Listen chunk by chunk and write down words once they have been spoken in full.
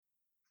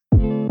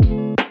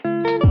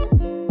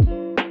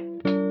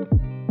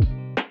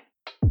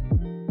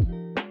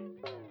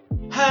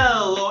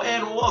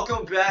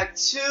back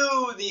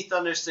to the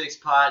Thunder Six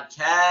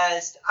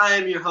podcast. I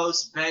am your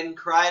host, Ben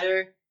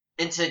Kreider,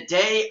 and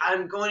today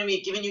I'm going to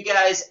be giving you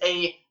guys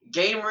a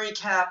game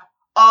recap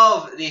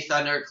of the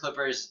Thunder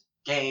Clippers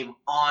game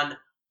on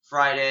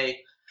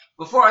Friday.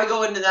 Before I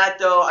go into that,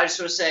 though, I just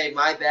want to say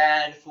my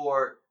bad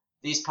for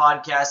these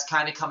podcasts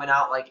kind of coming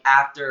out like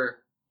after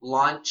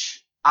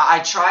lunch. I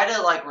try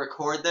to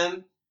record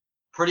them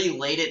pretty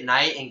late at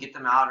night and get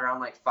them out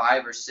around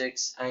 5 or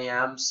 6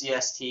 a.m.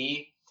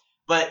 CST.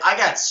 But I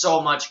got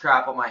so much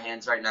crap on my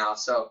hands right now,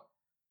 so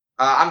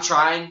I'm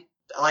trying.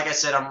 Like I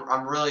said,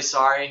 I'm really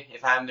sorry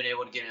if I haven't been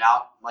able to get it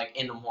out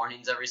in the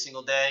mornings every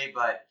single day.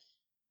 But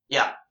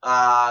yeah,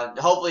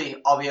 hopefully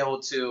I'll be able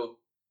to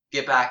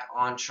get back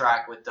on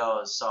track with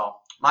those. So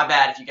my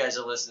bad if you guys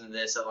are listening to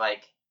this at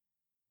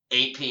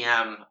 8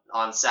 p.m.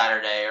 on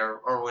Saturday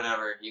or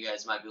whenever you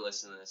guys might be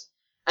listening to this.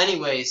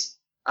 Anyways,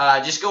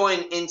 just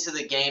going into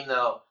the game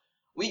though,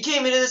 we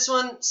came into this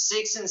one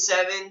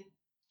 6-7.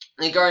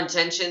 I think our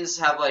intentions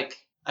have I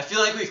feel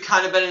like we've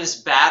kind of been in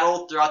this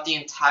battle throughout the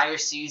entire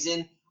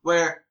season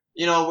where,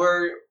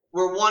 we're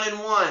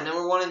 1-1, then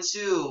we're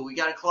 1-2, we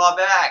got to claw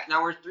back,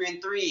 now we're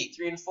 3-3,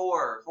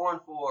 3-4,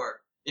 4-4.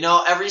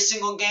 Every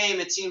single game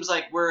it seems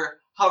like we're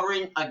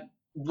hovering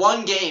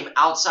one game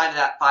outside of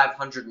that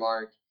 500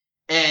 mark.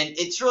 And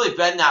it's really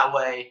been that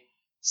way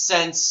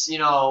since,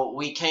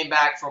 we came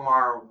back from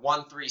our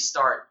 1-3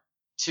 start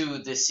to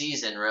this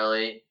season,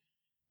 really.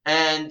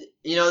 And,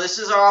 this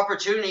is our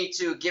opportunity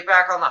to get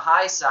back on the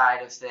high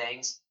side of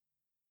things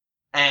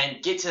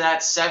and get to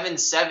that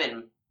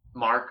 7-7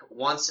 mark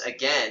once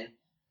again.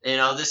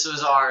 This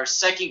was our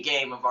second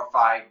game of our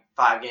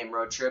five-game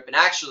road trip. And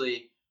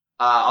actually,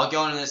 I'll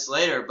go into this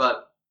later,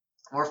 but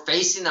we're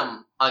facing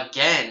them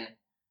again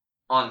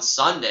on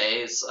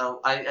Sunday.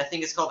 I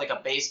think it's called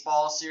a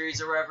baseball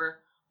series or whatever.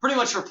 Pretty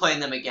much we're playing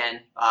them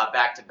again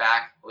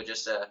back-to-back with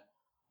just a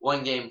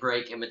one-game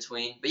break in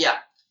between. But yeah.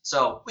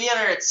 So we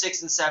entered at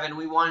 6-7.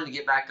 We wanted to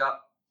get back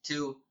up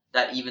to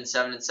that even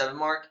 7-7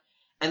 mark.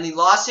 And the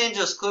Los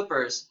Angeles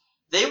Clippers,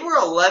 they were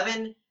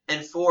 11-4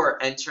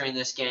 entering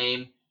this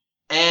game.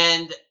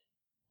 And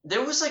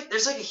there's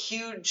a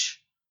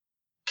huge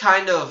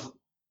kind of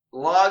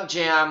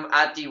logjam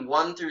at the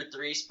 1 through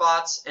 3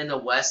 spots in the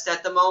West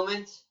at the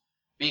moment,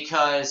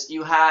 because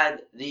you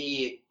had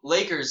the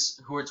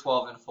Lakers who were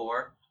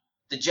 12-4,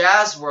 the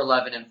Jazz were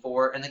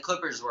 11-4, and the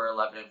Clippers were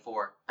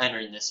 11-4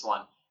 entering this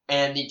one.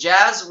 And the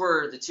Jazz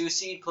were the 2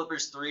 seed,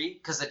 Clippers 3,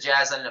 because the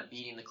Jazz ended up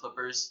beating the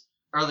Clippers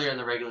earlier in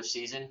the regular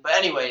season. But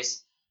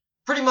anyways,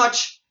 pretty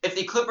much if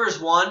the Clippers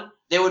won,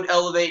 they would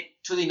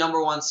elevate to the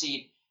number 1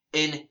 seed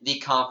in the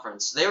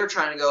conference. So they were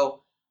trying to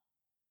go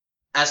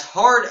as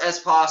hard as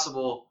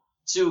possible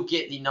to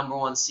get the number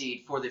 1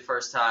 seed for the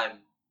first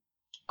time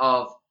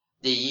of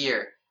the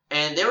year.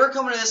 And they were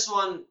coming to this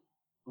one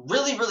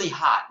really, really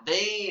hot.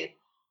 They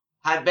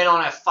had been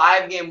on a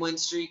 5-game win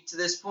streak to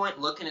this point,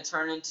 looking to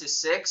turn into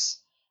 6.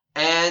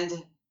 And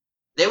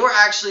they were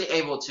actually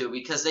able to,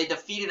 because they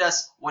defeated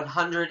us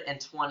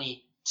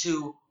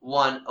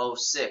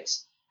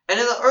 120-106. And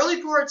in the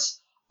early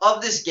parts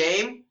of this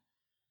game,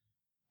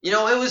 it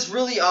was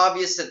really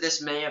obvious that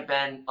this may have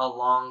been a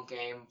long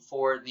game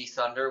for the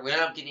Thunder. We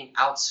ended up getting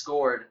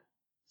outscored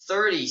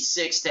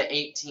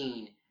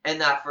 36-18 in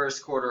that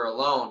first quarter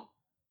alone.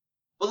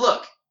 But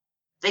look,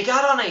 they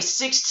got on a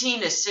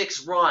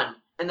 16-6 run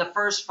in the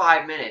first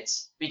 5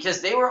 minutes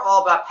because they were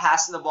all about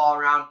passing the ball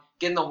around,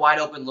 getting the wide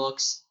open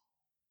looks.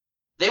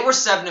 They were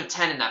 7 of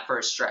 10 in that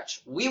first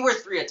stretch. We were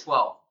 3 of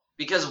 12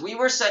 because we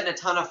were setting a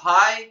ton of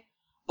high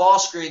ball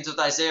screens with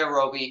Isaiah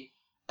Roby.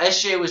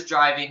 SGA was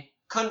driving,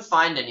 couldn't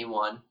find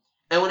anyone.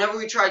 And whenever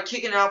we tried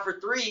kicking it out for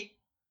 3,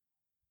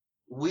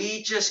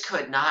 we just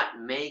could not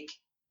make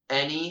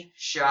any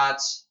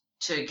shots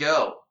to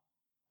go.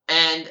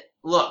 And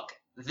look,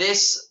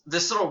 this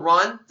little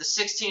run, the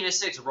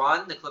 16-6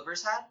 run the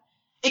Clippers had,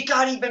 it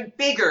got even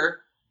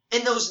bigger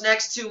in those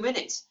next 2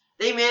 minutes.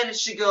 They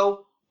managed to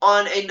go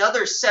on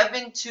another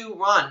 7-2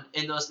 run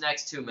in those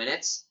next 2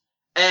 minutes.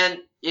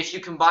 And if you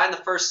combine the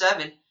first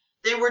 7,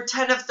 they were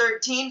 10 of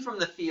 13 from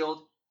the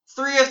field,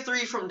 3 of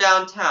 3 from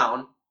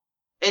downtown,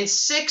 and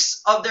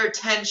 6 of their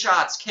 10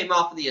 shots came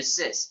off of the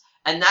assist.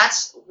 And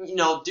that's,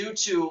 due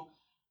to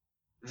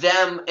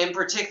them, in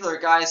particular,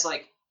 guys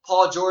like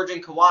Paul George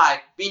and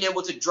Kawhi, being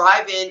able to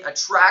drive in,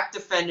 attract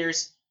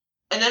defenders,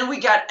 and then we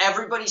got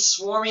everybody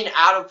swarming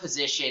out of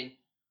position.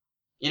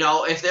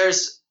 If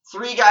there's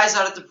 3 guys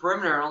out at the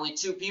perimeter and only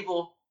 2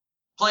 people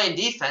playing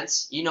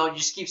defense, you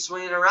just keep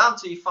swinging around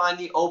till you find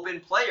the open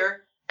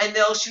player, and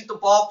they'll shoot the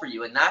ball for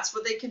you. And that's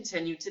what they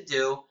continue to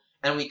do,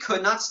 and we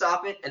could not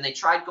stop it, and they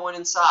tried going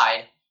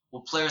inside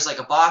with players like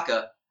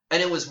Ibaka,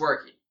 and it was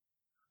working.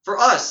 For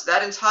us,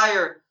 that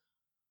entire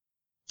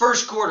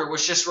first quarter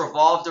was just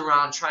revolved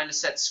around trying to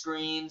set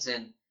screens,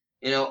 and,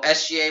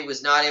 SGA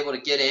was not able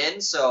to get in,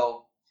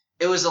 so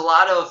it was a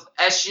lot of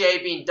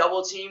SGA being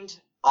double-teamed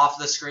off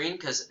the screen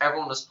because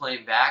everyone was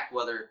playing back,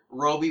 whether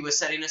Roby was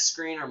setting a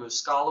screen or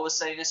Muscala was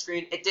setting a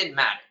screen. It didn't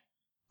matter.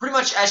 Pretty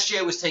much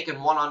SGA was taking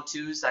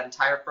 1-on-2s that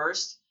entire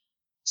first,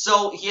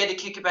 So he had to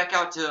kick it back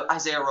out to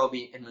Isaiah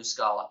Roby and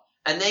Muscala.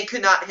 And they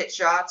could not hit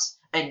shots,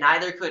 and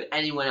neither could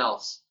anyone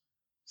else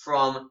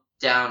from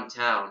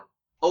downtown.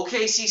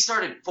 OKC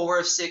started 4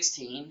 of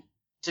 16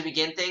 to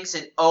begin things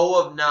and 0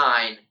 of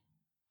 9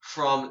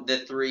 from the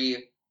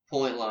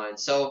 3-point line.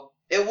 So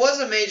it was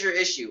a major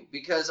issue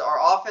because our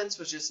offense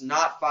was just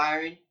not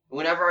firing.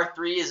 Whenever our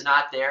 3 is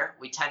not there,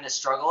 we tend to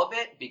struggle a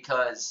bit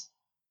because,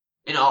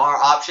 our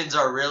options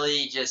are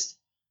really just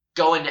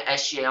going to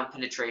SGA on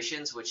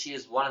penetrations, which he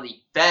is one of the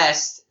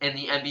best in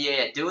the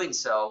NBA at doing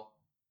so.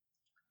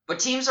 But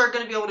teams are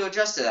going to be able to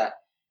adjust to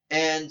that.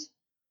 And,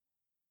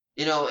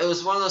 it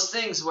was one of those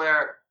things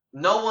where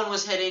no one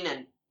was hitting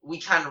and we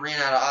kind of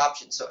ran out of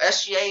options. So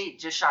SGA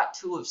just shot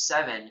 2 of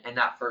 7 in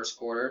that first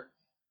quarter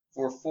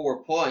for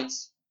 4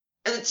 points.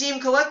 And the team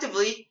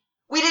collectively,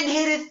 we didn't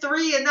hit a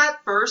 3 in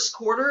that first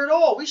quarter at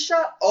all. We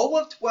shot 0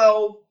 of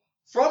 12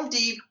 from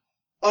deep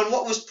on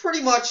what was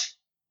pretty much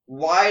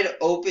wide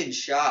open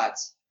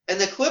shots. And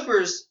the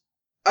Clippers,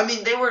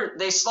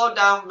 they slowed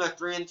down from their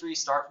 3-3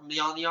 start from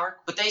beyond the arc,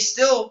 but they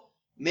still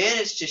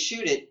managed to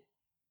shoot it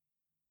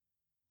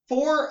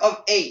 4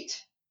 of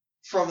 8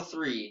 from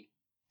 3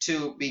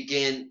 to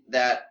begin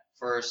that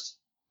first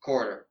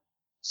quarter.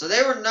 So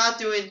they were not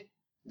doing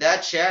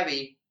that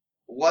shabby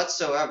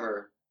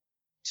whatsoever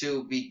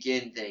to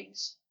begin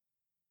things.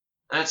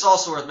 And it's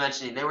also worth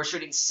mentioning, they were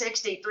shooting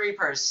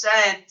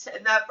 63%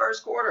 in that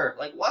first quarter.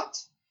 Like,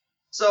 what?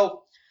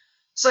 So,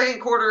 second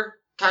quarter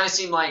kind of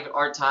seemed like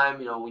our time.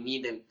 We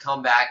need to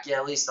come back, get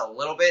at least a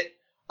little bit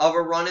of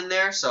a run in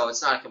there, so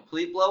it's not a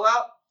complete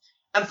blowout.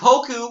 And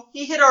Poku,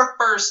 he hit our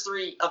first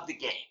 3 of the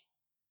game.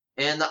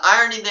 And the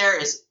irony there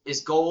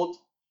is gold.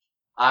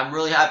 I'm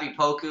really happy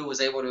Poku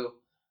was able to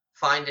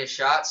find his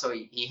shot. So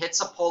he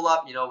hits a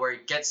pull-up, where he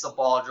gets the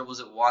ball, dribbles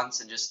it once,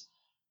 and just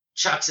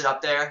chucks it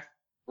up there.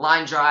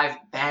 Line drive,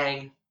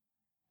 bang.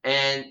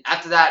 And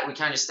after that, we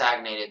kind of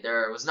stagnated.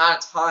 There was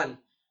not a ton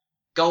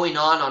going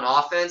on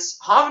offense.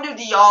 Hamidou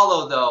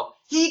Diallo, though,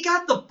 he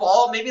got the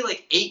ball maybe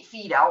like 8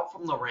 feet out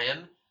from the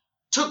rim,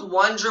 took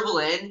one dribble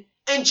in,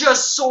 and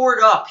just soared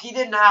up. He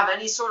didn't have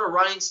any sort of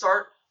running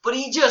start, but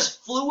he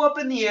just flew up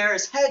in the air.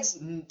 His head's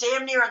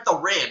damn near at the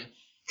rim,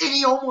 and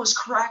he almost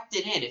cracked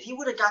it in. If he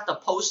would have got the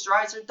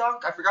posterizer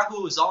dunk, I forgot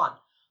who it was on,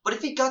 but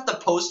if he got the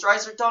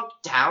posterizer dunk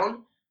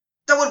down,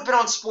 that would have been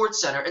on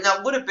SportsCenter, and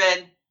that would have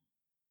been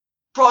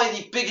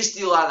probably the biggest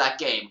deal out of that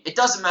game. It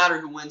doesn't matter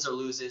who wins or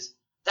loses.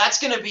 That's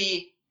going to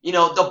be,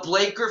 the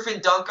Blake Griffin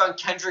dunk on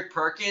Kendrick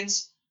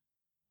Perkins.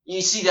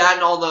 You see that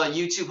in all the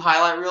YouTube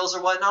highlight reels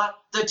or whatnot.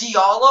 The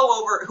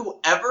Diallo over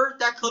whoever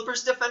that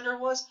Clippers defender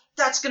was,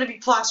 that's going to be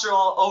plastered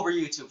all over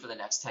YouTube for the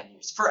next 10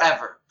 years.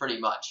 Forever, pretty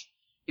much.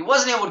 He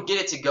wasn't able to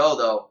get it to go,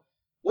 though.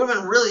 Would have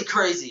been really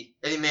crazy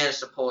if he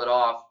managed to pull it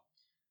off.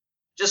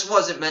 Just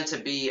wasn't meant to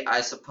be,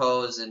 I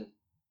suppose, and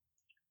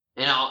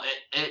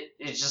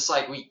it's just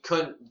like we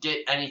couldn't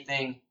get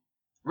anything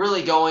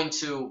really going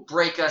to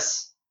break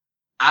us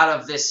out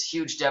of this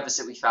huge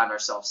deficit we found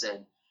ourselves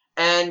in.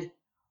 And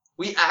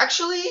we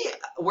actually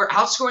were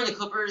outscoring the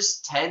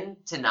Clippers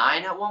 10-9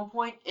 at one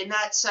point in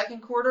that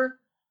second quarter.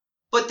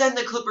 But then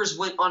the Clippers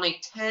went on a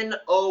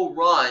 10-0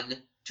 run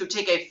to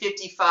take a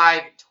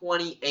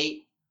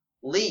 55-28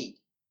 lead.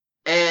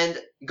 And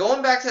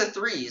going back to the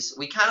threes,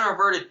 we kind of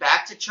reverted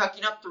back to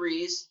chucking up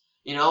threes.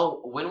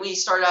 When we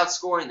started out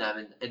scoring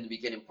them in the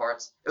beginning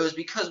parts, it was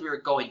because we were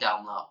going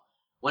down low.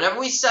 Whenever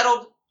we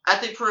settled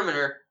at the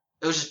perimeter,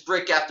 it was just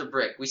brick after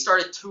brick. We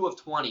started 2 of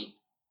 20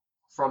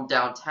 from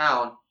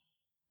downtown,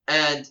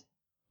 and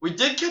we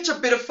did catch a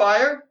bit of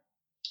fire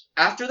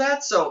after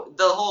that. So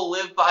the whole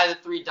live by the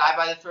 3, die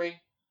by the 3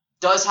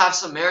 does have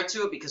some merit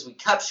to it because we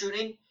kept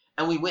shooting,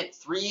 and we went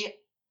 3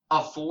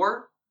 of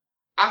 4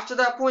 after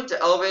that point to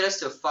elevate us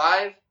to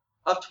 5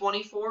 of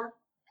 24.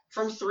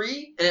 From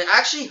 3, and it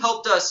actually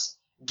helped us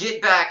get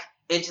back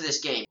into this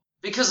game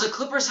because the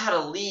Clippers had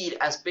a lead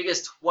as big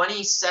as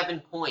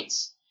 27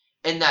 points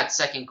in that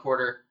second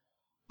quarter,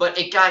 but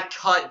it got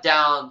cut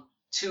down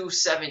to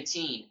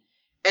 17.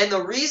 And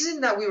the reason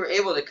that we were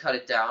able to cut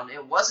it down,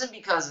 it wasn't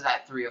because of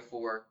that 3 of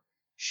 4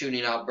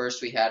 shooting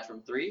outburst we had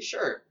from 3.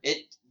 Sure,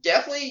 it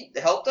definitely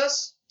helped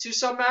us to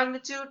some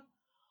magnitude,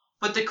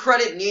 but the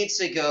credit needs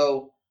to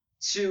go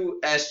to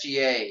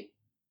SGA.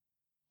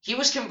 He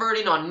was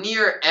converting on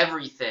near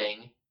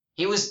everything.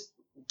 He was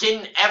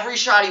getting every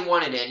shot he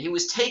wanted in. He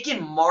was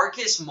taking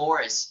Marcus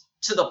Morris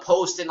to the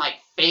post and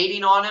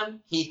fading on him.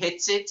 He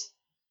hits it.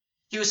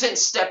 He was hitting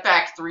step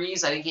back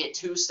threes. I think he hit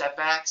 2 step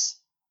backs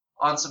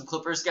on some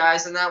Clippers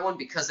guys in that one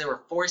because they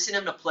were forcing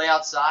him to play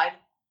outside.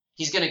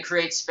 He's going to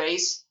create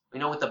space,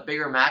 with a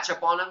bigger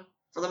matchup on him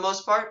for the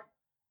most part.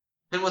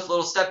 And with a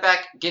little step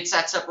back, gets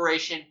that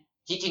separation.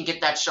 He can get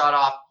that shot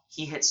off.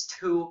 He hits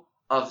 2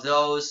 of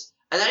those.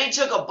 And then he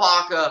took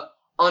Ibaka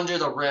under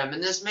the rim,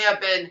 and this may have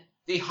been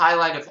the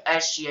highlight of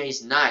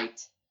SGA's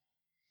night.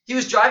 He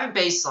was driving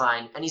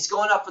baseline, and he's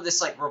going up for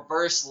this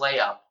reverse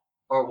layup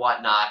or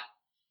whatnot.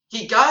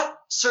 He got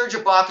Serge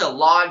Ibaka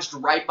lodged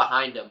right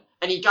behind him,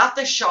 and he got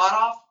the shot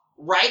off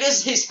right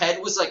as his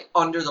head was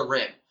under the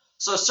rim.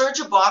 So Serge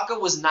Ibaka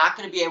was not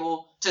going to be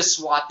able to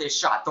swat this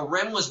shot. The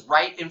rim was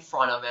right in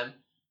front of him.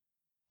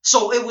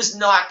 So it was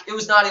not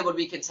able to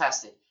be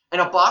contested.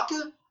 And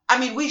Ibaka, I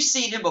mean, we've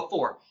seen him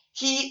before.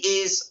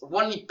 He is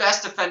one of the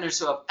best defenders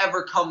who have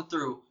ever come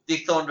through the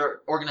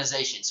Thunder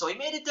organization. So he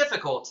made it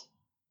difficult.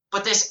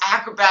 But this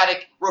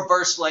acrobatic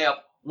reverse layup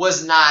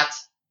was not,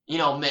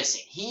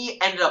 missing. He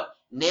ended up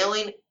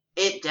nailing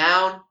it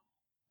down.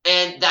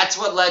 And that's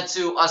what led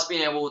to us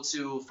being able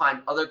to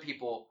find other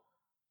people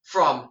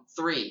from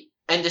three.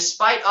 And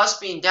despite us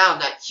being down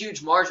that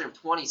huge margin of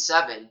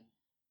 27,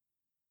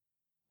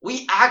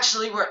 we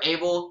actually were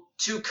able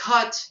to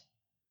cut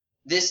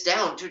this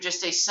down to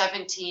just a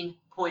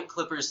 17-point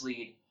Clippers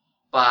lead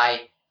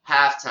by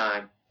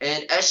halftime.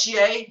 And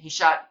SGA, he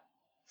shot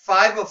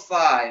 5 of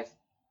 5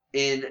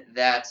 in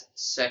that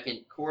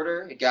second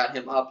quarter. It got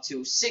him up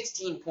to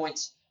 16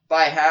 points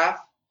by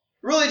half.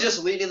 Really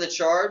just leading the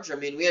charge. I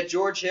mean, we had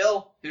George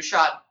Hill, who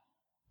shot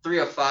 3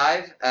 of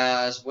 5,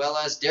 as well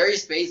as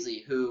Darius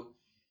Bazley, who,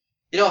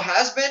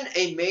 has been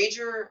a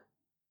major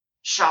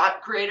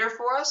shot creator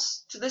for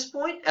us to this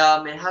point.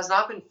 It has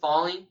not been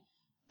falling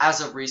as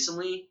of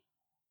recently,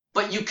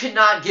 but you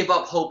cannot give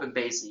up hope in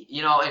Bazley.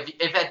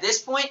 If at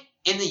this point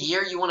in the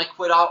year you want to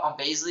quit out on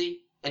Bazley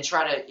and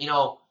try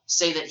to,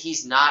 say that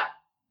he's not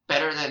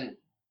better than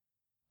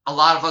a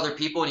lot of other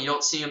people and you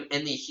don't see him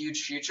in the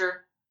huge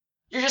future,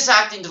 you're just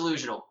acting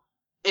delusional.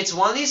 It's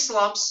one of these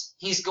slumps.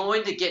 He's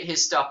going to get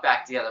his stuff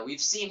back together. We've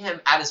seen him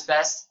at his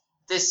best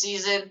this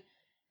season,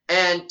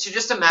 and to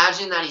just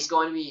imagine that he's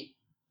going to be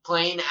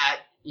playing at,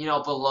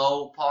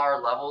 below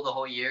par level the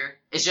whole year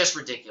is just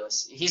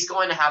ridiculous. He's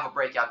going to have a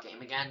breakout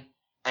game again,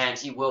 and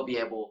he will be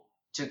able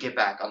to get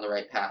back on the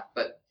right path.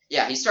 But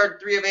yeah, he started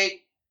 3 of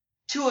 8,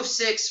 2 of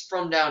 6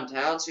 from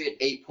downtown, so he had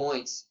 8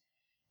 points.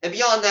 And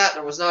beyond that,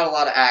 there was not a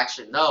lot of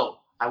action. No,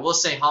 I will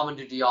say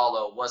Hamidou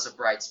Diallo was a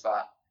bright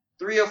spot.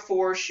 3 of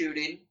 4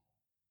 shooting,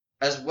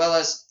 as well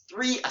as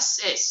 3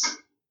 assists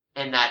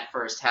in that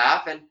first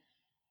half. And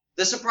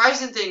the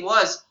surprising thing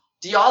was,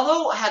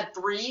 Diallo had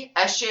 3,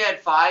 SJ had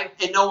 5,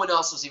 and no one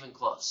else was even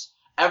close.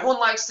 Everyone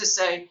likes to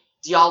say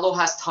Diallo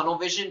has tunnel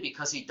vision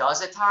because he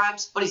does at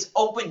times, but he's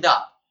opened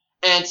up.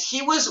 And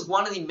he was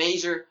one of the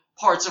major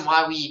parts in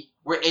why we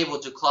were able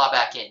to claw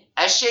back in.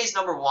 SJ's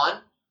number 1,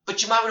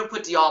 but you might want to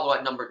put Diallo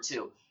at number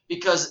 2,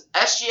 because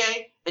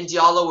SGA and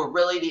Diallo were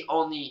really the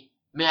only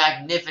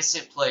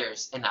magnificent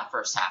players in that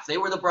first half. They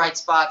were the bright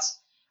spots.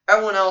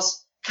 Everyone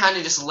else kind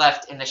of just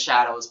left in the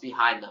shadows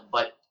behind them.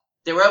 But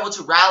they were able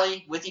to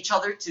rally with each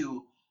other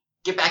to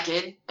get back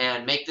in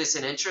and make this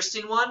an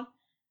interesting one.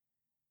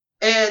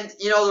 And,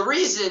 the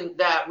reason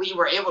that we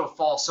were able to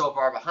fall so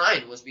far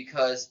behind was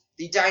because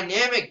the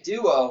dynamic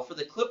duo for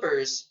the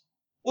Clippers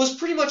was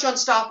pretty much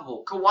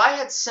unstoppable. Kawhi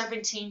had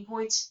 17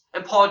 points,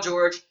 and Paul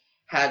George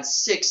had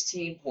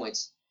 16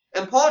 points.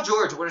 And Paul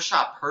George would have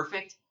shot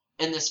perfect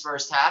in this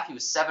first half. He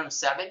was 7 of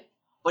 7,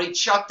 but he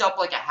chucked up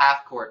like a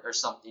half court or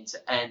something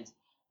to end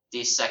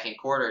the second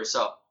quarter.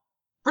 So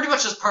pretty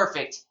much just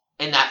perfect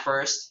in that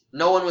first.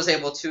 No one was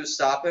able to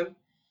stop him.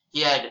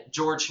 He had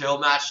George Hill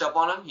matched up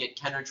on him. He had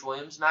Kenrich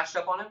Williams matched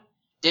up on him.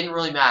 Didn't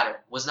really matter.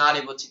 Was not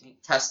able to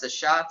contest the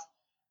shot.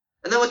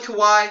 And then with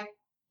Kawhi,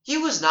 he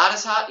was not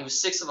as hot. He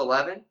was 6 of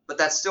 11, but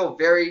that's still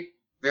very,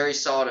 very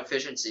solid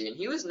efficiency. And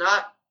he was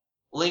not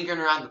lingering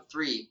around the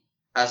 3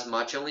 as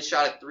much. He only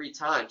shot it 3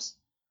 times.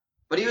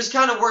 But he was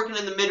kind of working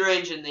in the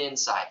mid-range and the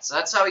inside. So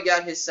that's how he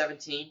got his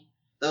 17.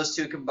 Those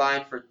two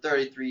combined for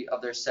 33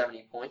 of their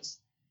 70 points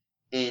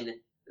in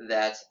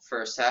that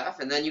first half.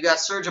 And then you got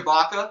Serge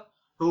Ibaka,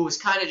 who was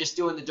kind of just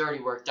doing the dirty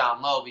work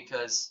down low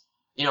because,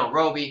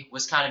 Roby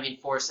was kind of being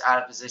forced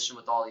out of position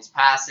with all these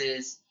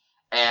passes.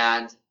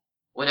 And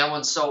when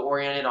everyone's so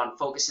oriented on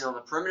focusing on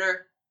the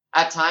perimeter,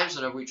 at times,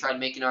 whenever we tried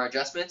making our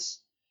adjustments,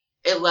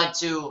 it led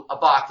to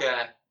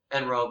Ibaka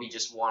and Roby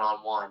just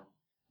one-on-one.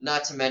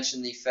 Not to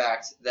mention the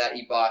fact that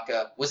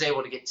Ibaka was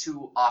able to get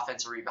 2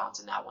 offensive rebounds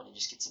in that one and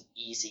just get some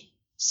easy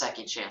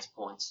second chance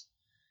points.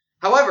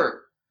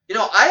 However,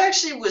 I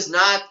actually was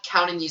not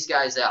counting these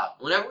guys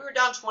out. Whenever we were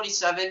down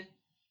 27,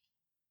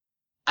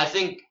 I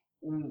think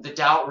the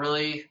doubt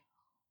really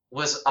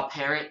was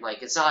apparent.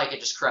 Like, it's not like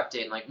it just crept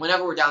in. Like,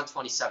 whenever we're down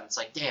 27, it's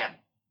like, damn,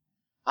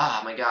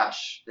 my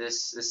gosh,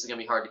 this is going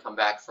to be hard to come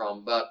back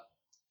from. But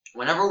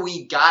whenever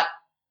we got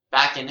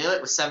back into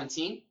it with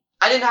 17,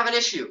 I didn't have an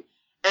issue.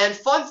 And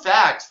fun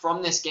fact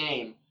from this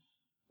game,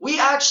 we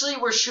actually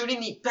were shooting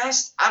the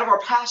best out of our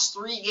past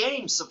 3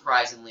 games,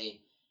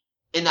 surprisingly,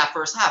 in that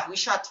first half. We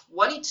shot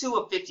 22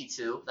 of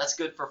 52. That's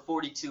good for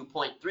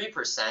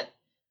 42.3%.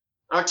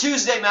 Our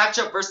Tuesday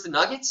matchup versus the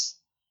Nuggets,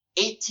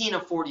 18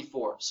 of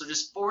 44. So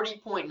just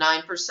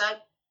 40.9%.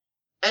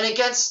 And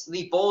against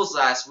the Bulls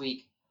last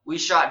week, we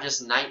shot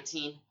just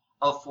 19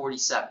 of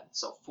 47.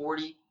 So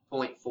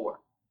 40.4.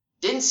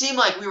 Didn't seem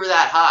like we were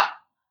that hot.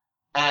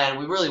 And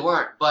we really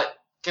weren't. But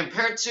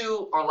compared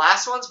to our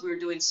last ones, we were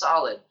doing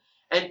solid.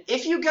 And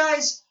if you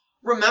guys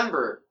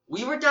remember,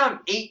 we were down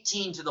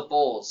 18 to the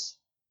Bulls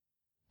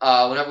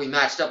whenever we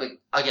matched up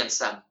against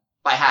them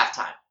by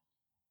halftime.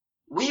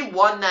 We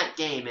won that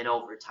game in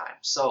overtime.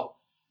 So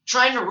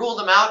trying to rule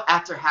them out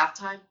after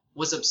halftime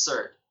was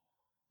absurd.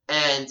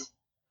 And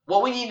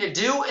what we needed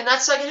to do in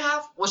that second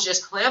half was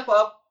just clamp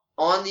up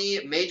on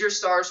the major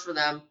stars for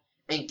them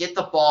and get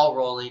the ball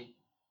rolling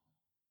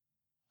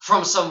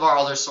from some of our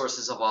other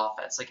sources of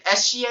offense. Like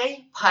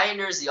SGA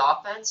pioneers the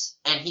offense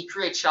and he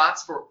creates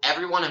shots for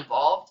everyone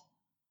involved.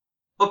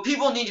 But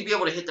people need to be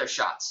able to hit their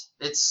shots.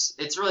 It's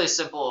really as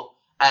simple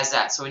as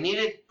that. So we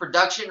needed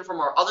production from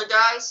our other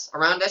guys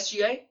around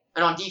SGA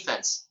and on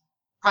defense.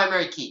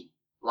 Primary key,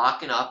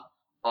 locking up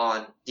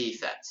on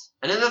defense.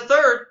 And in the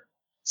third,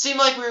 seemed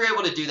like we were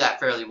able to do that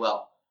fairly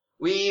well.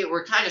 We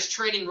were kind of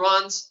trading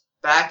runs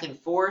back and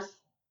forth.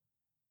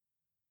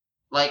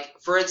 Like,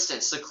 for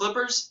instance, the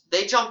Clippers,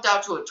 they jumped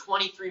out to a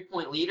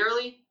 23-point lead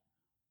early,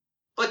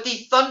 but the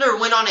Thunder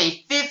went on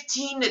a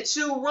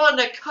 15-2 run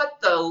to cut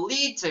the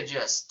lead to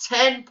just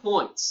 10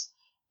 points.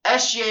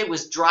 SGA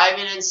was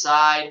driving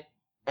inside,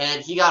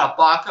 and he got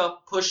a Ibaka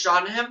pushed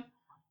onto him.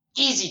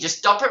 Easy,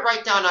 just dump it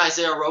right down to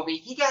Isaiah Roby.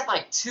 He got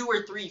like 2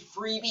 or 3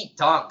 freebie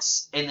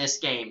dunks in this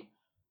game.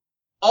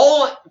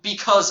 All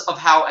because of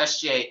how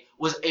SGA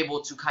was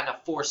able to kind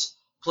of force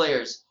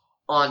players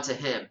onto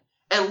him.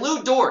 And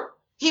Lou Dort,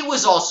 he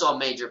was also a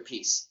major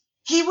piece.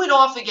 He went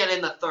off again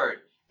in the third.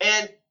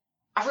 And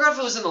I forgot if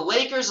it was in the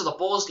Lakers or the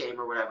Bulls game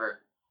or whatever.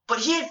 But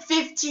he had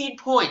 15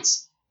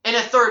 points in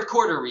a third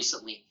quarter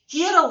recently.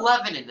 He had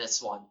 11 in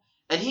this one.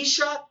 And he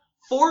shot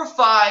 4 or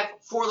 5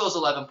 for those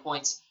 11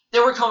 points. They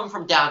were coming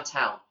from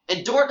downtown.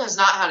 And Dort has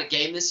not had a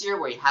game this year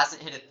where he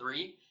hasn't hit a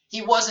 3.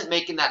 He wasn't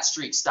making that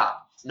streak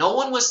stop. No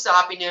one was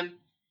stopping him.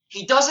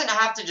 He doesn't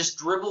have to just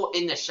dribble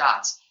in the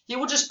shots. He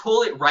will just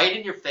pull it right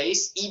in your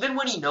face, even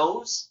when he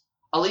knows.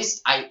 At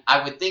least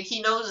I would think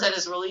he knows that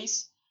his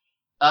release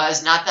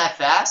is not that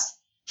fast.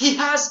 He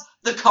has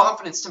the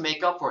confidence to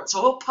make up for it.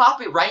 So he'll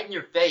pop it right in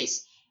your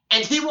face,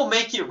 and he will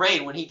make it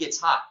rain when he gets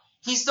hot.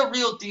 He's the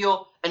real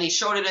deal, and he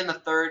showed it in the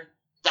third.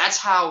 That's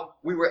how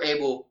we were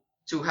able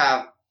to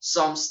have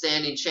some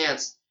standing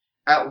chance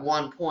at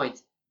one point.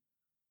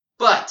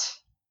 But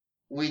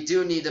we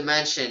do need to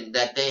mention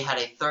that they had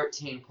a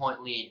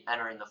 13-point lead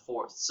entering the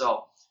fourth.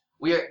 So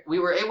we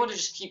were able to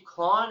just keep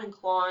clawing and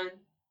clawing,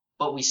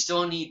 but we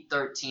still need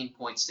 13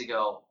 points to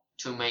go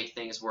to make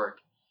things work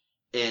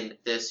in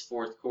this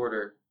fourth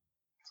quarter.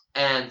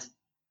 And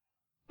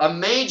a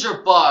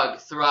major bug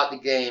throughout the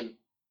game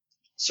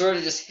sort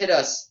of just hit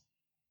us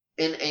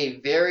in a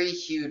very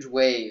huge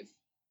wave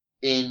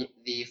in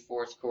the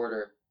fourth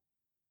quarter.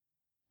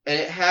 And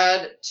it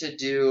had to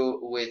do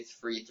with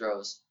free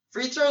throws.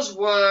 Free throws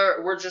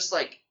were just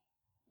like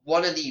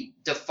one of the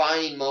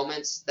defining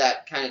moments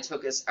that kind of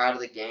took us out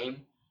of the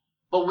game.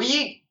 But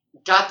we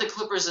got the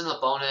Clippers in the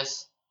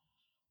bonus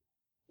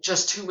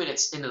just 2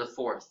 minutes into the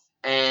fourth.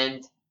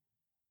 And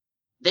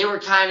they were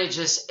kind of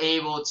just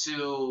able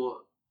to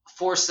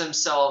force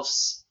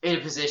themselves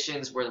into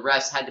positions where the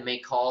refs had to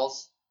make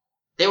calls.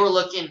 They were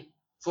looking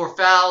for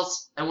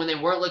fouls, and when they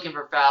weren't looking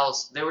for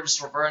fouls, they were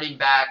just reverting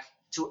back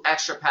to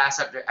extra pass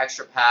after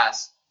extra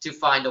pass to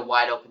find a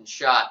wide open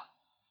shot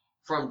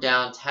from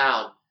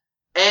downtown.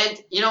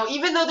 And,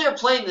 even though they were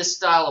playing this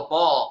style of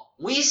ball,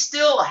 we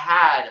still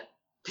had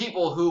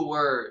people who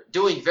were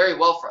doing very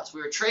well for us.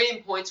 We were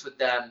trading points with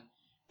them,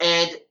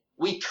 and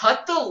we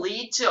cut the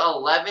lead to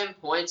 11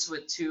 points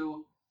with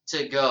 2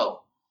 to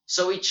go.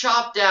 So we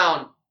chopped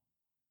down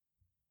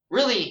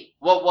really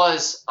what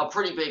was a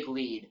pretty big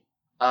lead.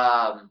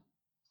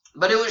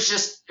 But it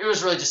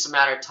was really just a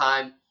matter of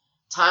time.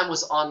 Time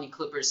was on the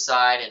Clippers'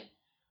 side, and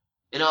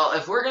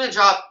if we're gonna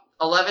drop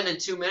 11 in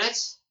 2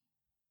 minutes,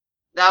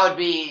 that would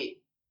be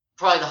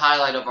probably the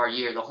highlight of our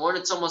year. The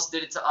Hornets almost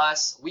did it to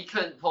us. We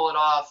couldn't pull it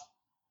off.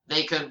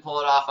 They couldn't pull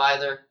it off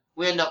either.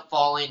 We ended up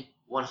falling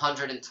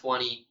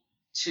 120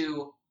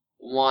 to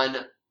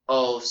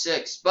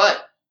 106.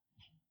 But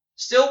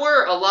still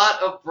were a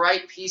lot of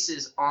bright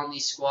pieces on the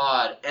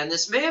squad. And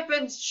this may have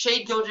been Shai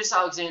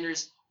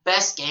Gilgeous-Alexander's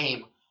best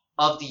game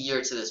of the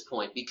year to this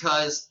point.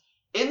 Because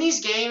in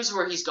these games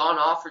where he's gone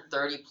off for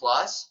 30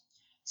 plus,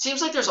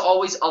 seems like there's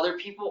always other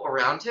people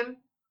around him.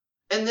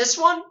 In this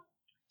one,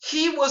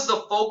 he was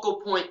the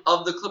focal point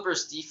of the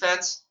Clippers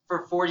defense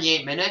for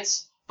 48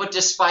 minutes. But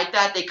despite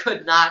that, they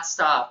could not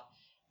stop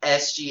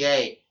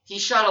SGA. He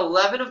shot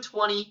 11 of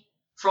 20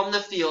 from the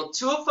field,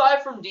 2 of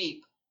 5 from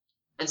deep,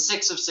 and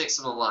 6 of 6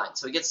 from the line.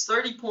 So he gets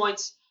 30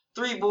 points,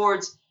 3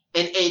 boards,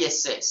 and 8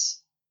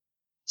 assists.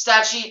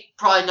 Stat sheet,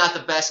 probably not the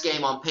best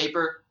game on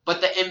paper,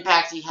 but the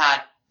impact he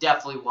had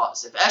definitely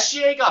was. If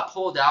SGA got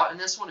pulled out in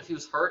this one, if he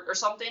was hurt or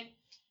something,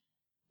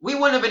 we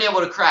wouldn't have been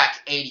able to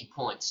crack 80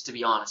 points, to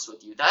be honest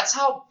with you. That's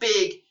how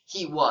big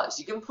he was.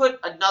 You can put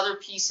another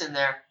piece in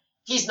there.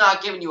 He's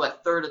not giving you a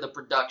third of the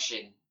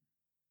production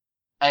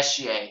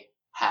SGA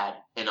had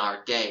in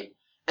our game.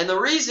 And the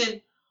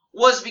reason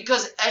was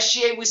because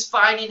SGA was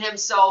finding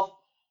himself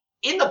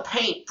in the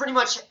paint pretty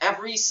much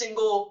every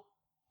single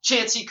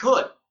chance he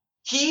could.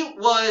 He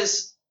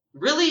was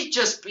really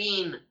just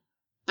being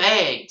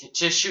begged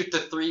to shoot the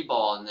 3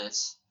 ball in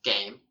this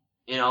game.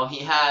 He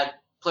had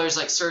players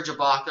like Serge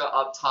Ibaka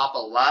up top a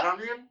lot on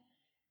him.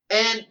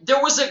 And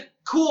there was a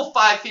cool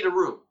 5 feet of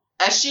room.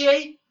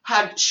 SGA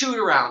had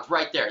shoot-arounds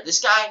right there.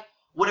 This guy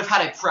would have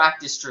had a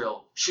practice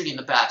drill shooting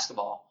the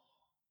basketball.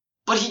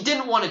 But he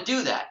didn't want to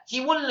do that.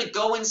 He wanted to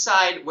go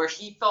inside where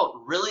he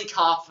felt really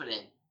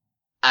confident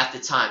at the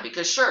time.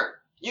 Because sure,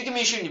 you can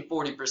be shooting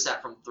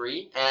 40% from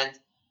 3, and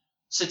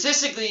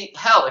statistically,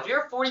 hell, if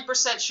you're a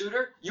 40%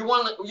 shooter,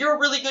 you're a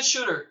really good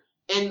shooter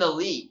in the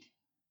league.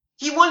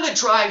 He wanted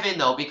to drive in,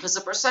 though, because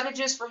the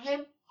percentages for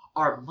him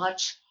are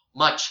much,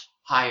 much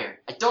higher.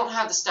 I don't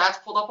have the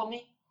stats pulled up on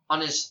me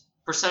on his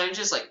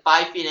percentages, like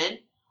 5 feet in.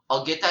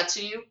 I'll get that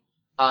to you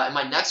in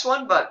my next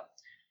one. But,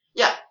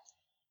 yeah,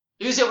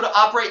 he was able to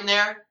operate in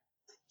there.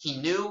 He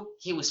knew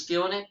he was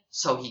feeling it,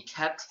 so he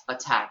kept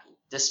attacking.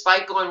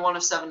 Despite going 1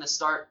 of 7 to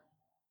start,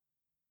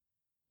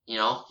 you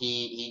know,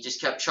 he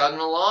just kept chugging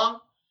along,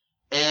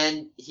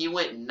 and he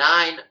went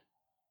 9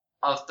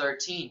 of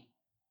 13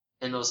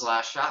 in those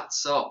last shots.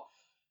 So,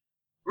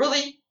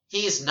 really,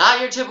 he's not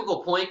your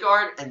typical point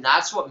guard, and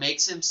that's what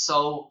makes him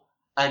so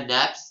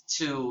inept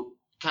to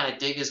kind of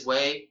dig his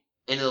way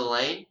into the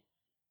lane.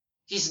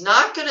 He's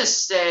not going to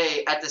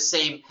stay at the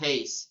same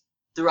pace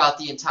throughout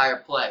the entire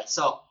play.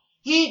 So,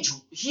 he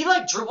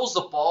like dribbles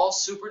the ball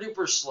super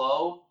duper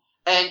slow,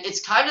 and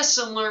it's kind of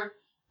similar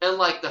in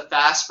like the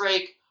fast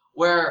break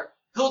where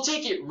he'll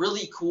take it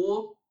really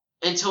cool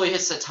until he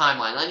hits the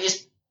timeline, and he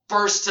just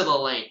bursts to the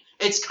lane.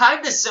 It's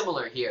kind of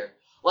similar here.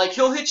 Like,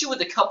 he'll hit you with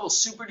a couple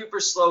super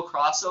duper slow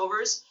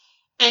crossovers,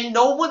 and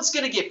no one's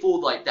going to get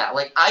fooled like that.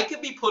 Like, I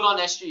could be put on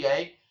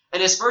SGA,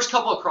 and his first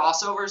couple of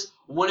crossovers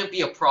wouldn't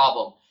be a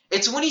problem.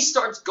 It's when he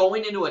starts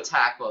going into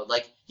attack mode.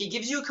 Like, he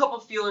gives you a couple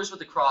feelers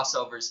with the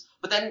crossovers,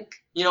 but then,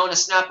 you know, in a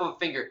snap of a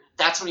finger,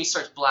 that's when he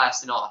starts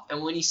blasting off.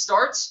 And when he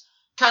starts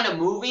kind of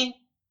moving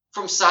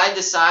from side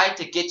to side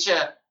to get you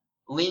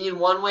leaning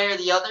one way or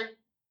the other,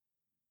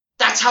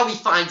 that's how he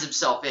finds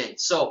himself in.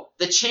 So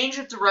the change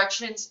of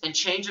directions and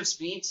change of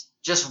speeds,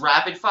 just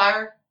rapid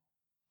fire,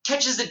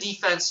 catches the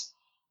defense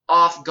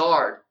off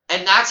guard.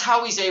 And that's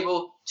how he's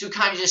able to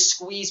kind of just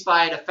squeeze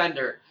by a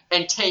defender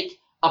and take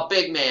a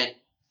big man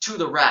to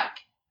the rack.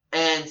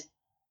 And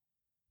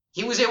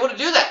he was able to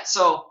do that.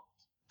 So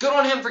good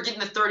on him for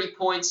getting the 30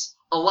 points.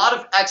 A lot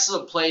of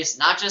excellent plays,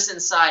 not just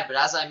inside, but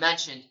as I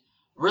mentioned,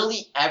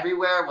 really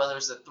everywhere, whether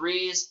it's the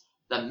threes,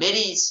 the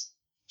middies,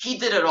 he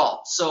did it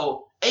all.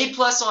 So A+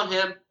 on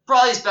him,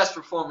 probably his best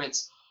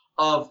performance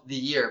of the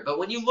year. But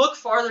when you look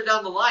farther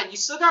down the line, you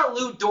still got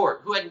Lu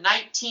Dort, who had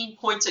 19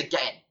 points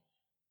again.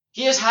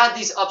 He has had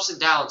these ups and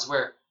downs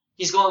where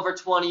he's going for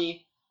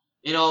 20,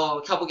 you know,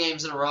 a couple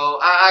games in a row.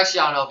 I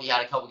don't know if he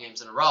had a couple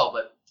games in a row,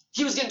 but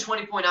he was getting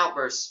 20-point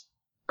outbursts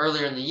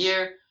earlier in the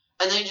year,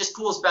 and then he just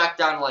cools back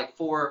down to like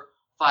 4,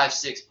 5,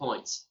 6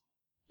 points.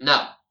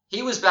 No,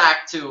 he was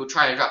back to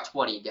trying to drop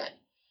 20 again.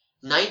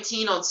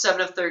 19 on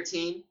 7 of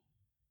 13.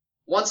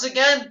 Once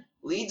again,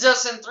 leads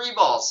us in 3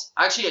 balls.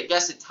 Actually, I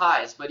guess it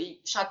ties, but he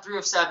shot 3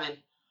 of 7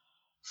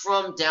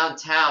 from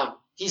downtown.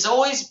 He's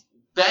always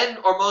been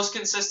our most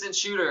consistent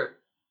shooter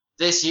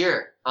this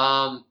year.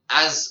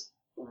 As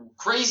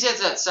crazy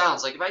as that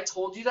sounds, like if I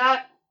told you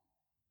that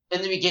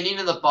in the beginning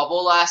of the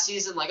bubble last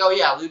season, like, oh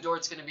yeah, Lu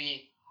Dort's going to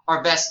be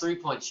our best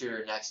 3-point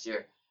shooter next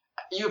year,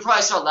 you would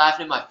probably start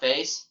laughing in my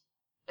face.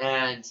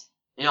 And,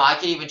 you know, I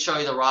could even show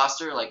you the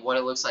roster, like what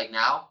it looks like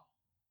now.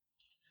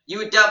 You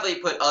would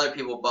definitely put other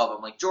people above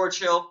him, like George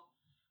Hill.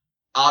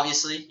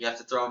 Obviously, you have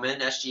to throw him in,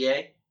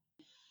 SGA.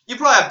 You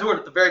probably have Dort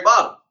at the very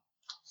bottom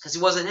because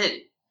he wasn't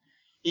hitting.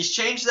 He's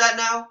changed that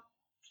now.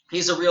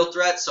 He's a real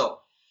threat, so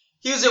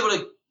he was able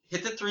to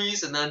hit the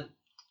threes, and then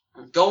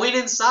going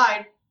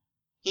inside,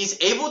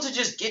 he's able to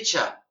just get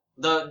you.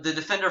 The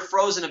defender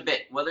frozen a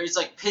bit, whether he's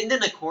like pinned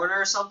in a corner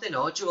or something,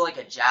 he'll hit you with like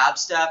a jab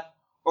step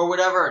or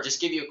whatever, or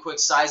just give you a quick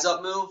size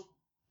up move,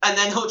 and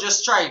then he'll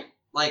just try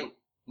like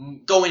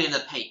going in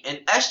the paint. And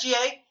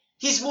SGA,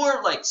 he's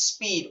more like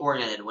speed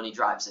oriented when he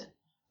drives in.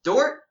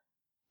 Dort,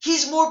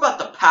 he's more about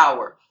the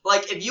power.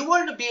 Like, if you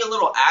wanted to be a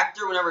little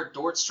actor whenever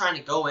Dort's trying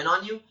to go in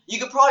on you, you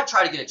could probably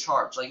try to get a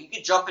charge. Like, you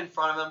could jump in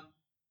front of him.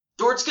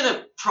 Dort's going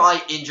to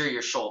probably injure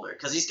your shoulder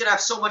because he's going to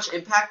have so much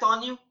impact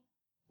on you.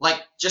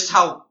 Like, just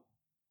how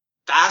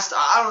fast,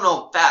 I don't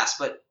know fast,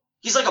 but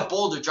he's like a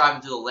boulder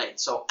driving through the lane.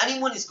 So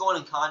anyone he's going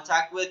in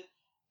contact with,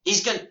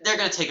 they're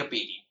going to take a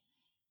beating.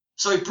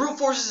 So he brute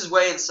forces his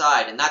way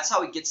inside, and that's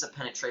how he gets the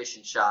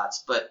penetration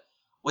shots. But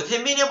with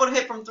him being able to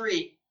hit from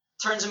 3,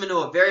 turns him into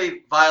a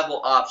very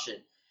viable option.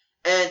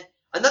 And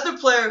another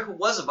player who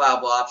was a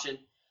viable option,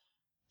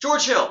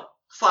 George Hill.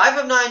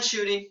 5 of 9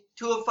 shooting,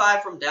 2 of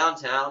 5 from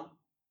downtown.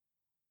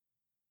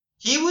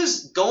 He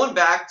was going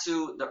back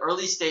to the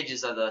early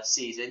stages of the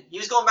season. He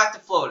was going back to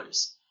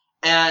floaters.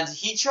 And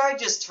he tried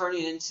just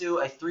turning into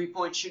a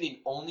 3-point shooting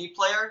only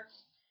player.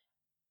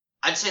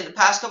 I'd say in the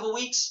past couple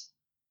weeks,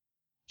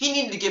 he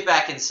needed to get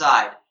back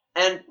inside.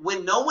 And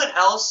when no one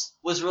else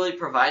was really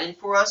providing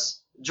for us,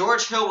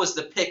 George Hill was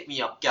the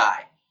pick-me-up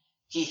guy.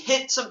 He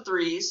hit some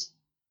threes,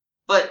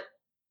 but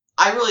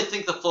I really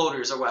think the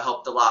floaters are what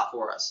helped a lot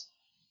for us.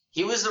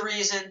 He was the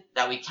reason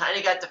that we kind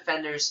of got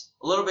defenders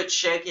a little bit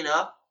shaken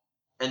up,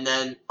 and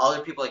then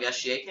other people like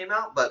SGA came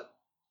out. But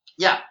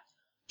yeah,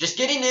 just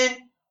getting in,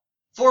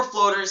 4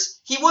 floaters.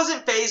 He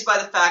wasn't fazed by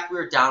the fact we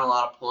were down a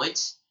lot of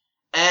points,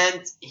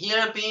 and he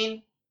ended up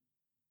being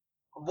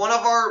one of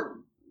our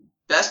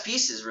best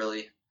pieces,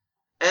 really.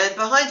 And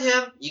behind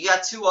him, you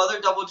got 2 other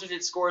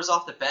double-digit scorers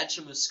off the bench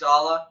in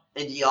Muscala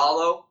and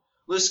Diallo.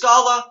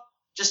 Muscala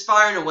just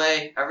firing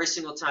away every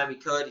single time he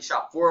could. He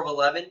shot 4 of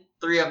 11,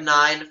 3 of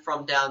 9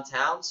 from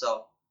downtown.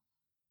 So,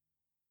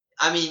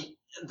 I mean,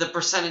 the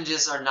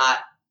percentages are not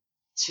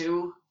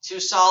too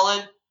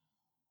solid.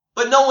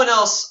 But no one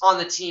else on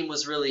the team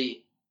was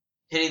really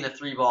hitting the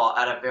 3 ball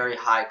at a very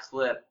high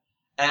clip.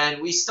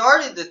 And we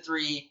started the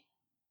 3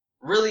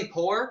 really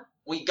poor.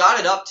 We got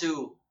it up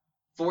to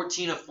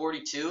 14 of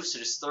 42, so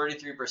just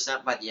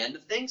 33% by the end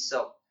of things.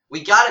 So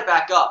we got it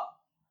back up.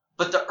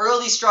 But the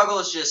early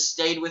struggles just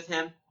stayed with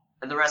him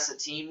and the rest of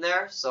the team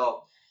there.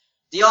 So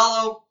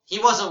Diallo, he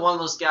wasn't one of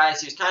those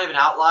guys. He was kind of an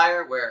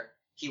outlier where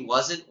he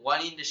wasn't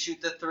wanting to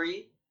shoot the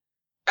 3.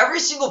 Every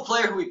single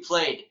player who we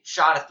played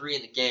shot a 3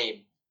 in the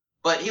game,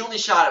 but he only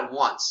shot it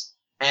once.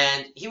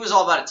 And he was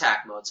all about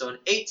attack mode. So in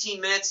 18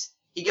 minutes,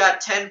 he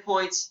got 10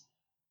 points,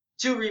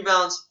 2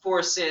 rebounds, 4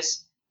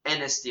 assists,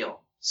 and a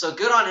steal. So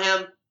good on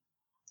him.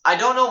 I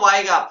don't know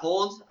why he got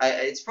pulled.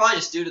 It's probably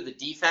just due to the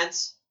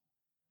defense.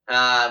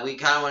 We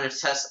kind of want to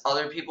test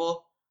other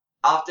people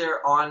out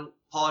there on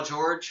Paul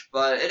George,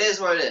 but it is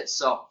what it is.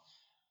 So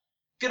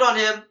good on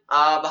him.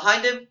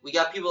 Behind him, we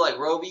got people like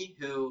Roby,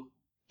 who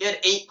he had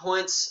 8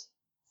 points,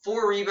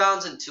 4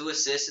 rebounds, and 2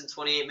 assists in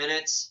 28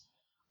 minutes.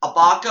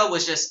 Ibaka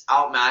was just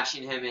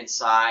outmatching him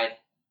inside.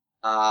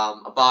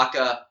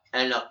 Ibaka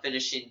ended up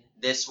finishing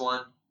this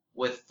one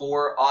with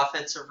 4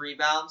 offensive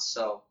rebounds,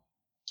 so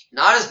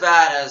not as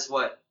bad as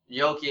what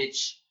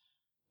Jokic,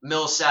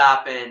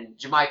 Millsap, and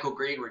JaMychal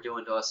Green were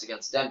doing to us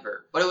against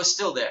Denver, but it was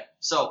still there.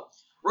 So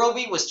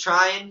Roby was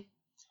trying.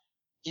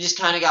 He just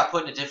kind of got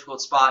put in a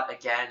difficult spot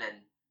again, and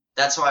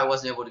that's why I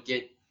wasn't able to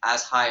get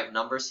as high of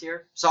numbers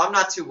here. So I'm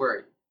not too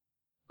worried.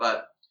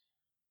 But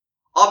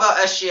all about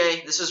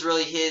SGA. This was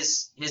really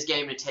his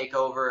game to take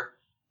over,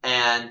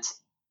 and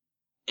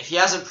if he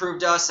hasn't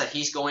proved to us that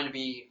he's going to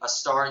be a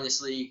star in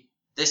this league,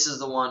 this is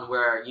the one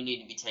where you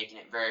need to be taking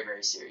it very,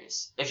 very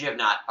serious, if you have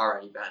not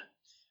already been.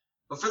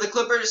 But for the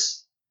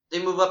Clippers,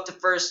 they move up to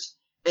first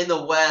in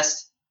the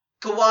West.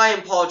 Kawhi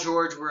and Paul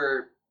George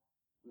were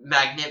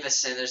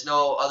magnificent. There's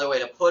no other way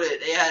to put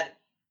it. They had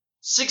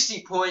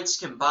 60 points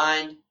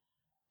combined.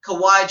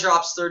 Kawhi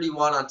drops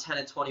 31 on 10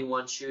 of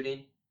 21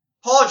 shooting.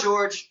 Paul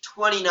George,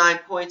 29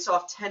 points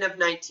off 10 of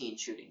 19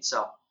 shooting.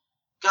 So,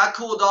 got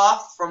cooled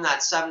off from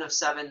that 7 of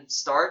 7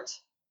 start.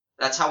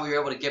 That's how we were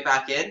able to get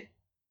back in.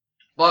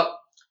 But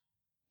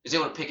he was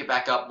able to pick it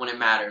back up when it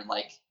mattered,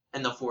 like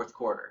in the 4th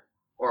quarter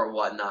or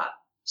whatnot.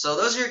 So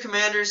those are your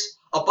Commanders.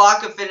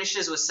 Ibaka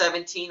finishes with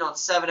 17 on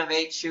 7 of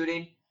 8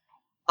 shooting.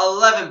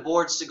 11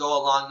 boards to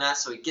go along that,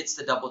 so he gets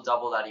the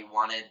double-double that he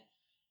wanted.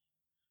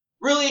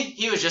 Really,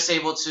 he was just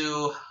able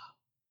to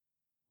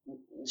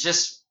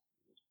just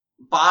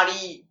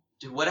body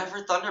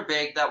whatever Thunder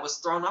big that was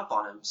thrown up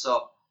on him.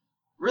 So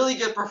really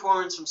good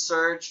performance from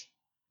Serge.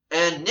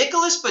 And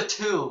Nicholas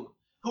Batum,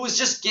 who was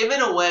just given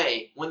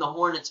away when the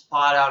Hornets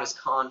bought out his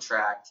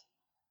contract.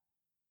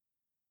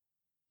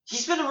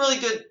 He's been a really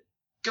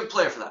good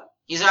player for them.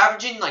 He's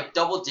averaging like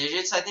double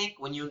digits, I think,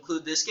 when you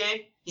include this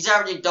game. He's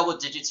averaging double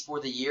digits for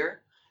the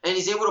year. And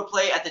he's able to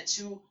play at the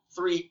 2,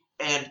 3,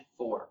 and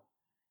 4.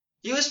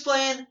 He was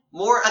playing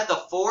more at the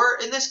 4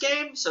 in this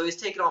game, so he's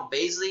taking on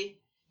Bazley.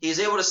 He was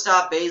able to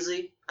stop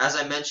Bazley. As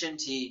I mentioned,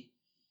 he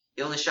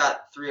only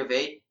shot 3 of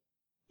 8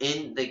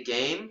 in the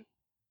game.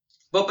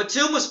 But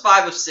Batum was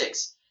 5 of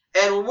 6.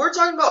 And when we're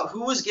talking about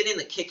who was getting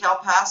the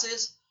kick-out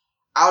passes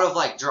out of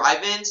like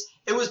drive-ins,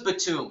 it was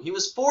Batum. He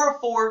was 4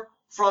 of 4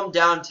 from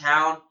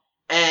downtown,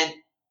 and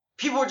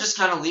people were just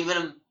kind of leaving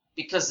him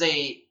because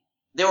they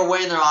were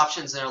weighing their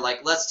options, and they're like,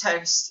 let's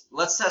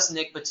test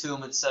Nick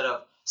Batum instead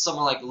of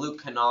someone like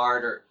Luke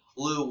Kennard or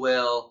Lou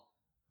Will,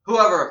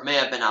 whoever may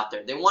have been out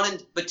there. They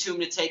wanted Batum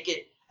to take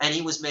it, and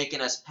he was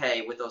making us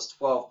pay with those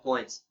 12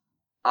 points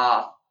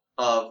off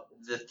of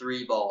the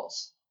 3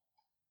 balls.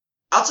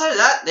 Outside of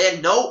that, they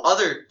had no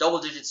other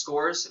double-digit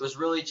scores. It was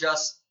really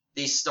just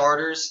these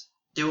starters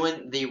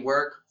doing the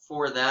work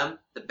for them.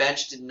 The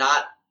bench did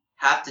not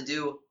have to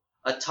do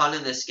a ton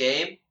in this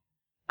game.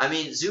 I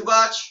mean,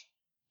 Zubac,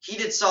 he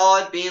did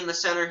solid being the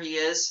center he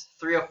is.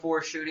 3 of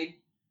 4 shooting.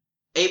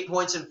 8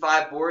 points and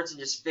 5 boards in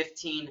just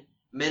 15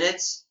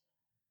 minutes.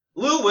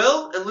 Lou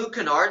Will and Luke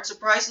Kennard,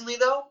 surprisingly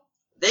though,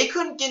 they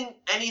couldn't get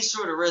any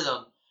sort of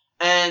rhythm.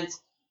 And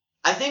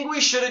I think we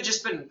should have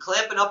just been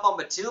clamping up on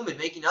Batum and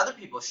making other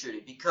people shoot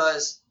it,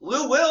 because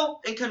Lou Will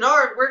and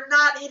Kennard were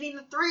not hitting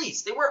the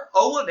threes. They were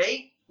 0 of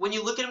 8 when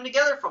you look at them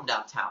together from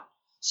downtown.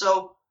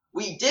 So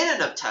we did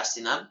end up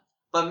testing them,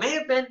 but may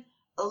have been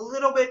a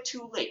little bit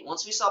too late.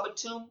 Once we saw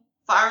Batum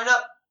firing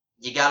up,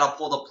 you got to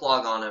pull the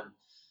plug on him.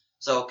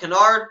 So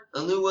Kennard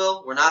and Lou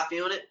Will were not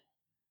feeling it.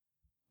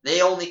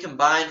 They only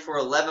combined for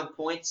 11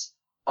 points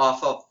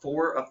off of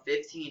 4 of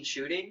 15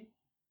 shooting.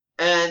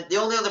 And the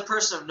only other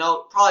person of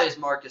note probably is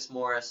Marcus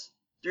Morris,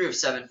 3 of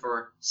 7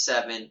 for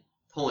 7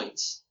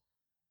 points.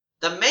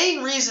 The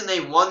main reason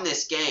they won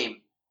this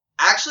game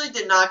actually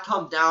did not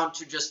come down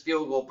to just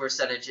field goal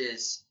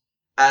percentages,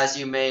 as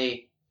you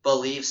may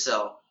believe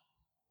so.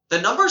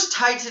 The numbers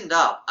tightened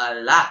up a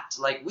lot.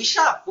 Like, we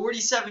shot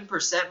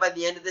 47% by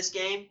the end of this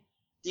game.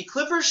 The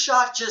Clippers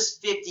shot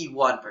just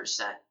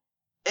 51%.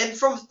 And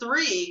from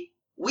 3,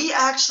 we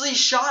actually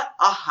shot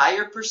a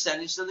higher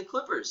percentage than the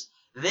Clippers.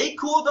 They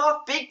cooled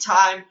off big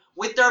time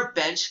with their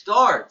bench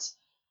guards.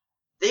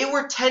 They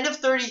were 10 of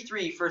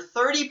 33 for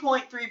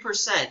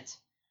 30.3%.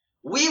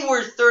 We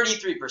were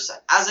 33%.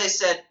 As I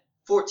said,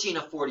 14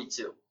 of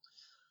 42.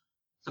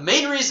 The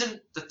main reason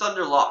the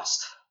Thunder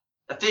lost,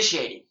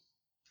 officiating.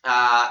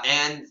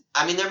 And,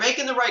 I mean, they're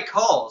making the right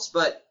calls,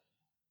 but,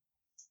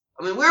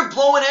 I mean, we were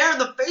blowing air in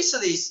the face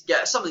of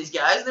some of these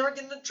guys, and they were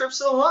getting the trips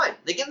to the line.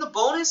 They getting the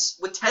bonus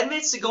with 10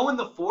 minutes to go in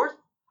the fourth.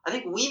 I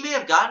think we may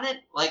have gotten it,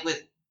 like,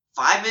 with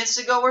 5 minutes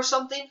to go or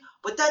something,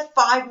 but that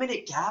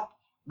 5-minute gap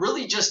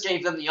really just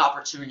gave them the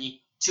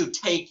opportunity to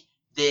take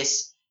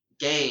this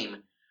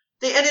game.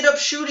 They ended up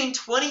shooting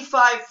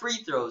 25 free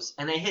throws,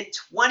 and they hit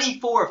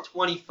 24 of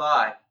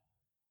 25.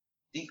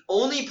 The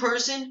only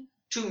person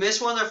to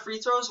miss one of their free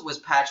throws was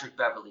Patrick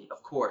Beverley,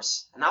 of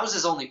course. And that was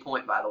his only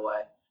point, by the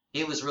way.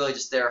 He was really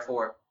just there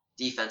for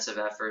defensive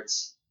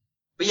efforts.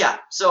 But yeah,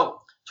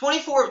 so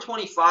 24 of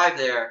 25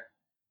 there.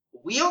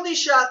 We only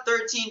shot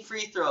 13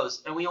 free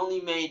throws, and we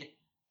only made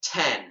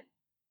 10.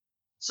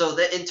 So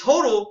that in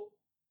total,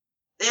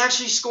 they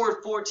actually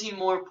scored 14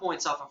 more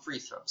points off of free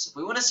throws. If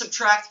we want to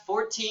subtract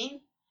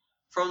 14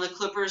 from the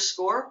Clippers'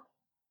 score,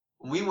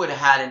 we would have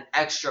had an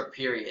extra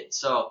period.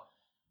 So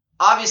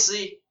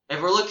obviously,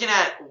 if we're looking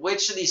at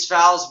which of these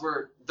fouls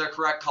were the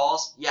correct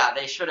calls, yeah,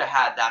 they should have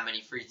had that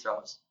many free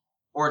throws.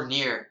 Or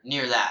near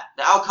that.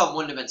 The outcome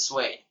wouldn't have been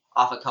swayed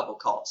off a couple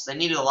calls. They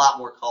needed a lot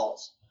more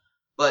calls.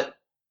 But,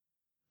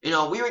 we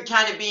were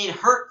kind of being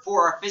hurt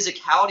for our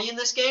physicality in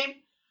this game.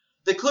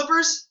 The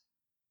Clippers,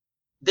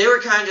 they were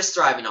kind of just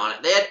thriving on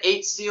it. They had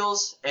 8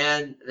 steals,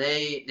 and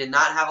they did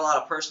not have a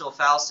lot of personal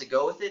fouls to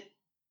go with it.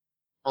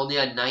 Only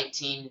had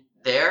 19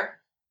 there.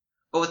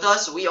 But with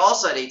us, we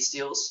also had 8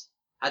 steals,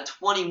 had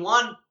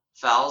 21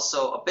 fouls,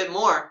 so a bit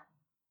more.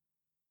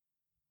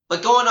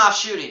 But going off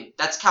shooting,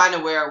 that's kind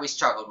of where we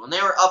struggled. When they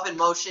were up in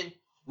motion,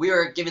 we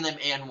were giving them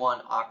and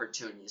one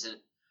opportunities. And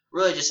it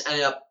really just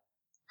ended up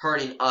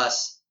hurting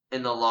us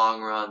in the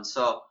long run.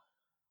 So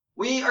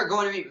we are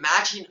going to be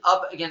matching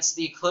up against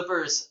the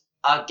Clippers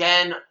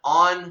again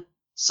on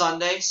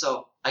Sunday.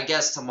 So I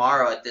guess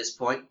tomorrow at this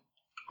point.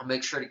 I'll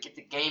make sure to get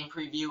the game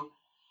preview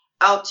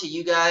out to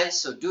you guys.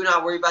 So do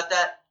not worry about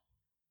that.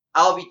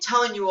 I'll be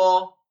telling you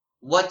all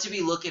what to be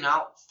looking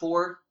out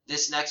for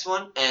this next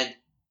one. And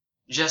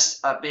just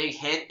a big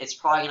hint, it's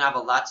probably going to have a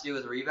lot to do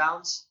with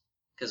rebounds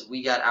because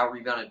we got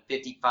out-rebounded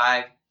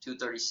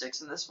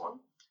 55-36 in this one.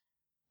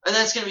 And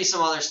that's going to be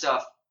some other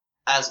stuff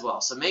as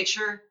well. So make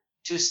sure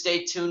to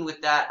stay tuned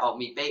with that. I'll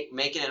be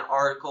making an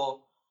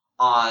article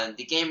on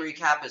the game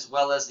recap as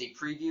well as the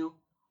preview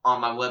on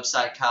my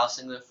website,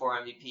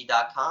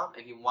 KyleSingler4MVP.com,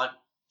 if you want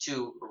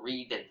to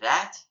read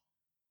that.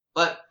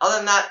 But other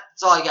than that,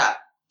 that's all I got.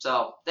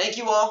 So thank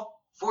you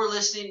all for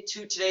listening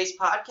to today's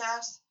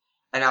podcast.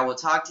 And I will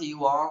talk to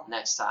you all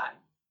next time.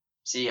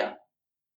 See ya.